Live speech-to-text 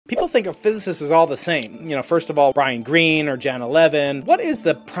People think of physicists as all the same. First of all, Brian Greene or Jan Levin. What is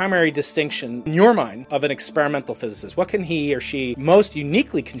the primary distinction in your mind of an experimental physicist? What can he or she most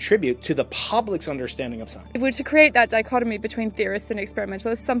uniquely contribute to the public's understanding of science? If we were to create that dichotomy between theorists and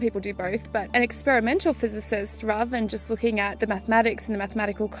experimentalists, some people do both, but an experimental physicist, rather than just looking at the mathematics and the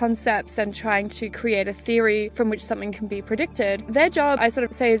mathematical concepts and trying to create a theory from which something can be predicted, their job, I sort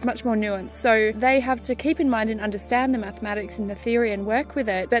of say, is much more nuanced. So they have to keep in mind and understand the mathematics and the theory and work with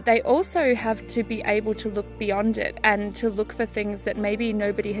it, but they also have to be able to look beyond it and to look for things that maybe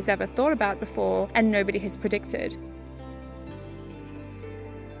nobody has ever thought about before and nobody has predicted.